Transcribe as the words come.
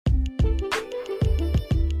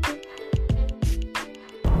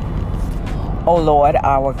O Lord,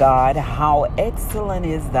 our God, how excellent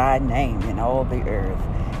is thy name in all the earth.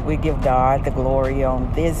 We give God the glory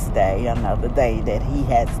on this day, another day that he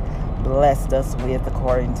has blessed us with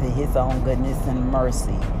according to his own goodness and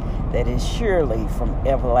mercy, that is surely from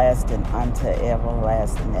everlasting unto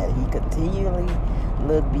everlasting, that he continually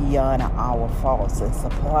look beyond our faults and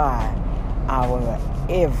supply our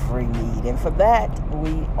every need. And for that,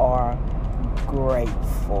 we are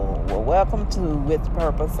grateful. Well, welcome to With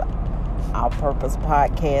Purpose, our Purpose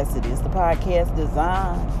podcast. It is the podcast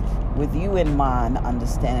designed with you in mind,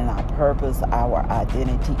 understanding our purpose, our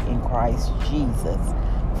identity in Christ Jesus.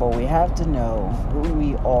 For we have to know who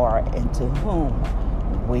we are and to whom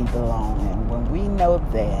we belong. And when we know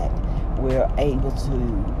that, we're able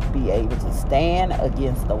to stand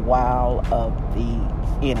against the wile of the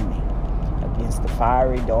enemy, against the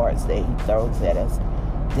fiery darts that he throws at us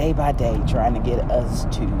day by day, trying to get us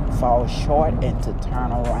to fall short and to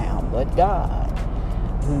turn around. But God,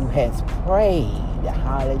 who has prayed,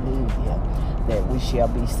 hallelujah, that we shall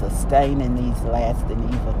be sustained in these last and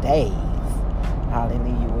evil days.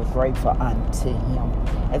 Hallelujah. We're grateful unto him.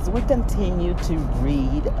 As we continue to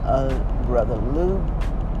read Brother Luke,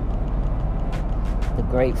 the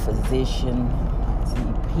great physician, as he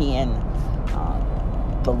penned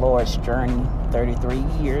the Lord's journey,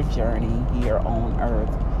 33-year journey here on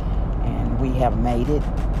earth. And we have made it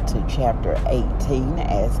to chapter 18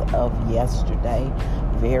 as of yesterday.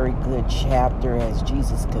 Very good chapter as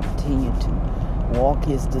Jesus continued to walk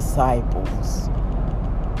his disciples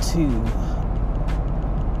to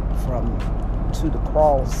the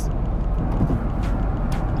cross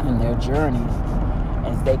in their journey.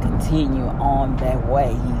 As they continue on that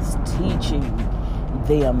way, he's teaching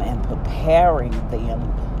them and preparing them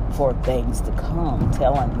for things to come,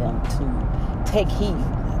 telling them to take heed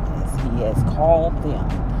as he has called them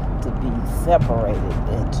to be separated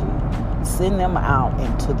and to send them out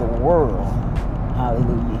into the world.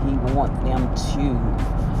 Hallelujah. He wants them to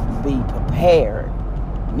be prepared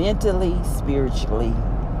mentally, spiritually,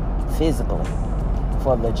 physically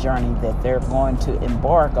for the journey that they're going to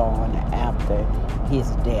embark on after his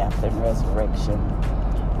death and resurrection.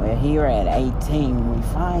 Well, here at 18, we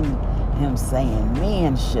find him saying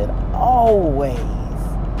men should always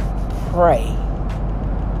pray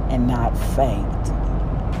and not faint.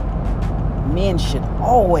 Men should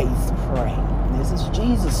always pray. This is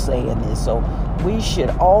Jesus saying this. So we should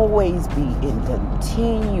always be in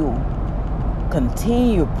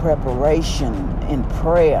continued preparation in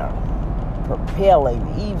prayer, propelling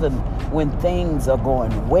even when things are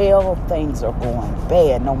going well, things are going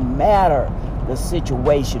bad. No matter the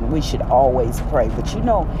situation, we should always pray. But you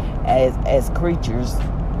know, as creatures,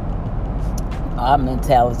 our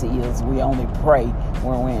mentality is we only pray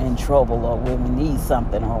when we're in trouble or when we need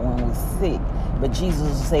something or when we're sick. But Jesus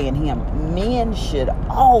is saying here, men should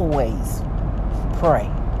always pray.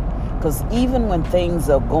 Because even when things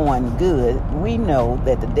are going good, we know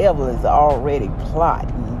that the devil is already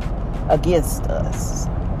plotting against us.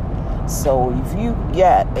 So if you can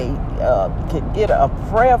get a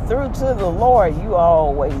prayer through to the Lord, you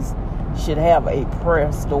always should have a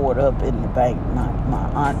prayer stored up in the bank. My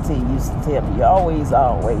auntie used to tell me, you always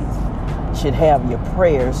should have your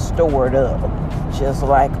prayers stored up, just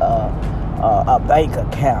like a bank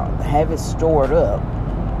account. Have it stored up,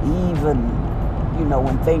 even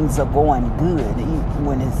when things are going good, even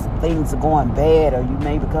when things are going bad, or you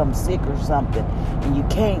may become sick or something, and you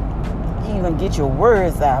can't even get your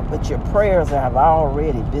words out, but your prayers have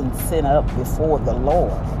already been sent up before the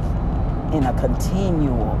Lord in a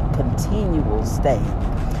continual state.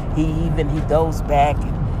 He goes back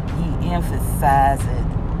and he emphasizes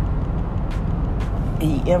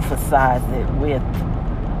it with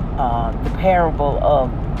the parable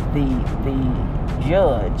of the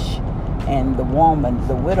judge and the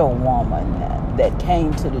widow woman that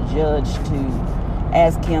came to the judge to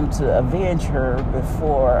ask him to avenge her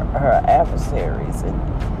before her adversaries. And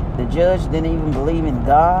the judge didn't even believe in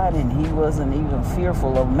God, and he wasn't even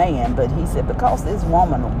fearful of man. But he said, because this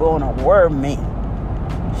woman is going to worry me,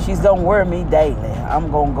 she's going to worry me daily, I'm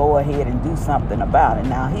going to go ahead and do something about it.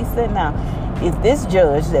 Now, he said, if this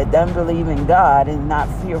judge that doesn't believe in God and not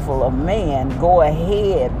fearful of man, go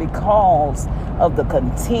ahead because of the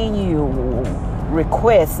continual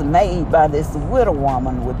requests made by this widow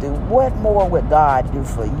woman would do, what more would God do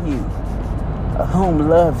for you, whom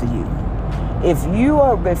love you? If you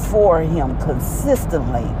are before him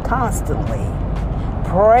consistently, constantly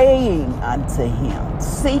praying unto him,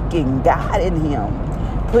 seeking God in him,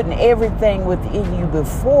 putting everything within you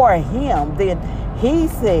before him, then he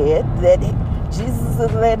said that Jesus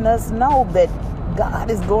is letting us know that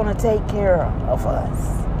God is going to take care of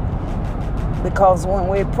us. Because when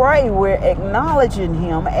we pray, we're acknowledging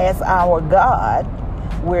him as our God.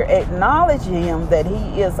 We're acknowledging him that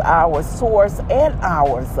he is our source and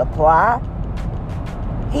our supply.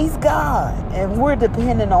 He's God, and we're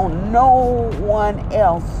depending on no one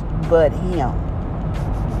else but him.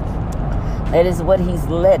 That is what he's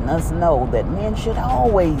letting us know, that men should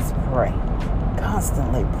always pray,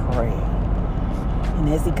 constantly pray. And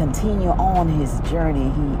as he continues on his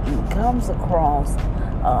journey, he comes across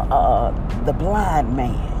the blind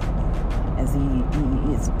man as he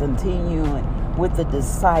is continuing with the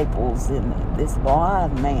disciples. And this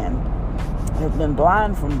blind man had been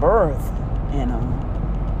blind from birth, and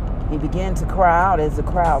he began to cry out as the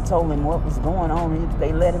crowd told him what was going on.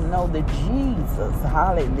 They let him know that Jesus,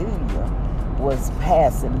 hallelujah, was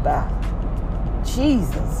passing by.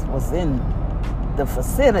 Jesus was in the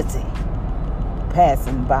vicinity,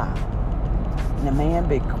 passing by. And the man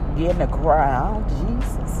began to cry out,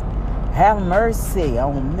 Jesus, have mercy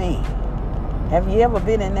on me. Have you ever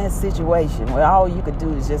been in that situation where all you could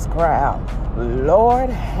do is just cry out, Lord,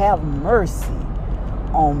 have mercy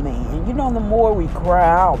on me? And you know, the more we cry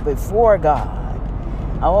out before God,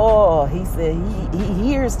 he said he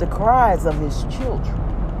hears the cries of his children.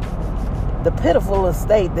 The pitiful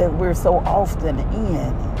estate that we're so often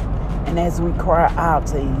in. And as we cry out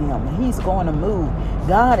to him, he's going to move.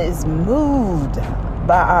 God is moved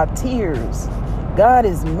by our tears. God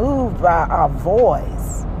is moved by our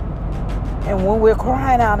voice. And when we're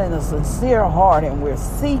crying out in a sincere heart and we're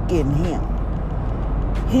seeking him,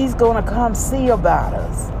 he's going to come see about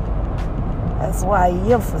us. That's why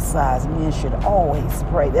he emphasized men should always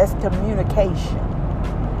pray. That's communication.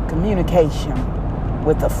 Communication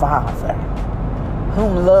with the Father,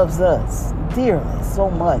 whom loves us dearly so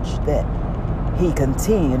much that he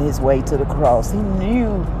continued his way to the cross. He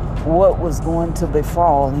knew what was going to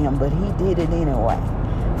befall him, but he did it anyway.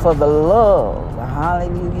 For the love,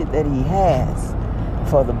 hallelujah, that he has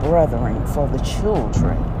for the brethren, for the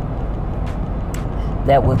children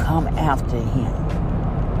that will come after him,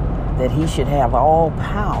 that he should have all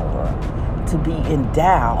power to be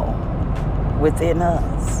endowed within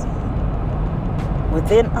us.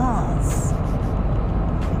 Within us.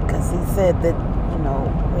 Because he said that,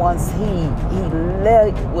 once he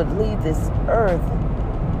would leave this earth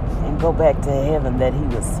and go back to heaven, that he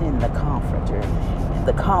would send the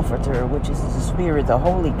Comforter, which is the Spirit, the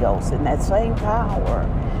Holy Ghost. And that same power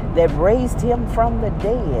that raised him from the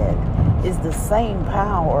dead is the same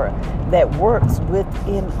power that works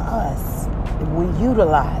within us if we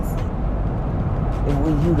utilize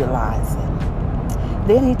it.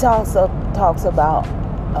 Then he talks about,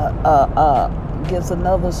 gives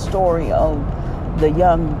another story of the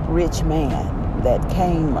young rich man that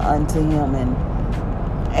came unto him and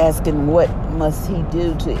asking what must he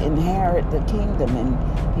do to inherit the kingdom. And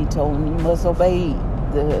he told him, you must obey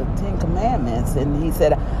the 10 Commandments. And he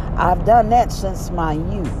said, I've done that since my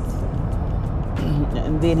youth.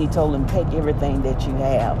 And then he told him, take everything that you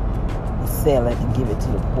have and sell it and give it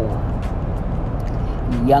to the poor.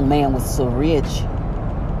 And the young man was so rich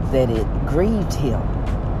that it grieved him,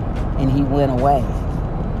 and he went away.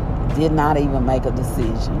 Did not even make a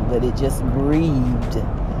decision, but it just grieved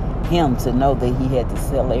him to know that he had to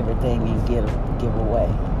sell everything and give away.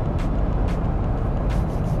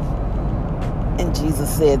 And Jesus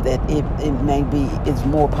said that it's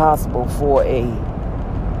more possible for a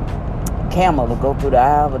camel to go through the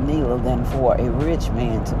eye of a needle than for a rich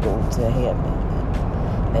man to go to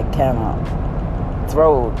heaven. That kind of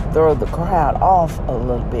throw the crowd off a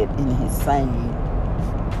little bit in his saying.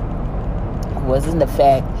 It wasn't the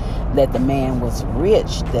fact that the man was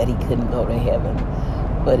rich that he couldn't go to heaven,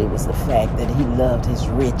 but it was the fact that he loved his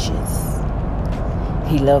riches.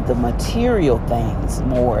 He loved the material things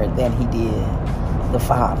more than he did the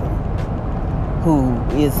Father, who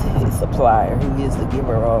is his supplier, who is the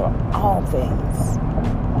giver of all things.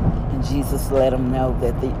 And Jesus let him know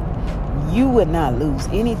that you would not lose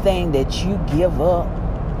anything that you give up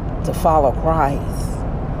to follow Christ.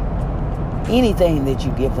 Anything that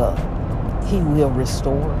you give up, he will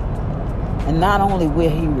restore. And not only will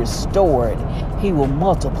he restore it, he will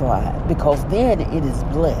multiply it, because then it is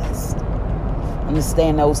blessed.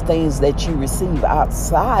 Understand, those things that you receive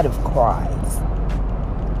outside of Christ,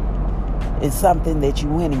 it's something that you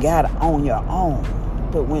went and got on your own.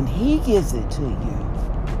 But when he gives it to you,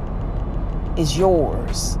 it's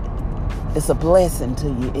yours. It's a blessing to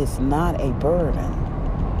you. It's not a burden.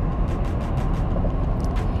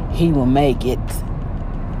 He will make it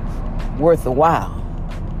worth the while.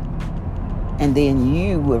 And then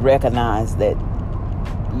you will recognize that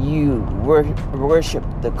you worship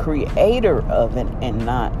the creator of it and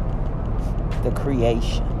not the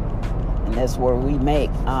creation. And that's where we make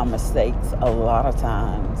our mistakes a lot of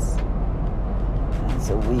times. And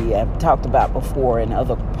so we have talked about before in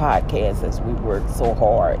other podcasts as we work so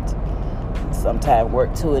hard. Sometimes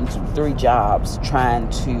work 2 and 3 jobs trying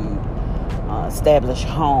to establish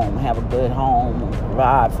home, have a good home, and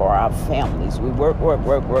provide for our families. We work.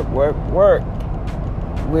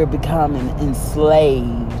 We're becoming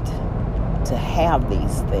enslaved to have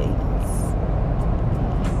these things.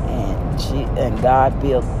 And God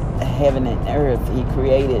built heaven and earth. He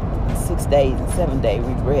created 6 days and 7 days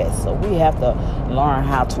we rest. So we have to learn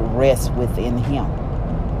how to rest within Him.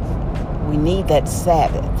 We need that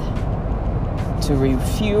Sabbath to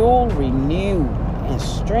refuel, renew, and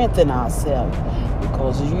strengthen ourselves,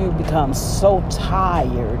 because you become so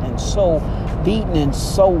tired and so beaten and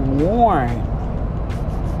so worn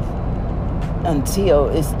until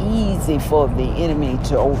it's easy for the enemy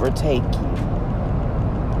to overtake you.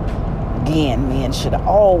 Again, men should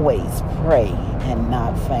always pray and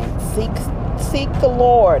not faint. Seek the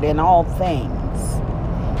Lord in all things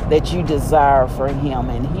that you desire for Him,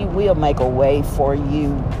 and He will make a way for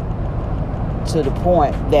you to the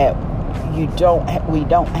point that we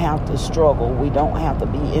don't have to struggle. We don't have to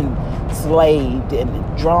be enslaved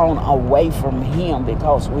and drawn away from Him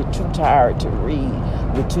because we're too tired to read.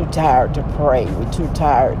 We're too tired to pray. We're too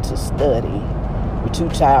tired to study. We're too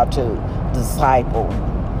tired to disciple.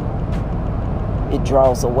 It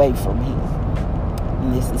draws away from Him.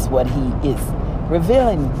 And this is what He is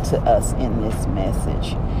revealing to us in this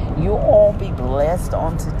message. You all be blessed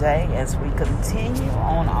on today as we continue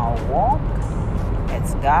on our walk,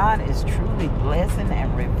 as God is truly blessing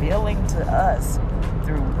and revealing to us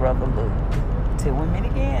through Brother Luke. Till we meet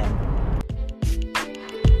again.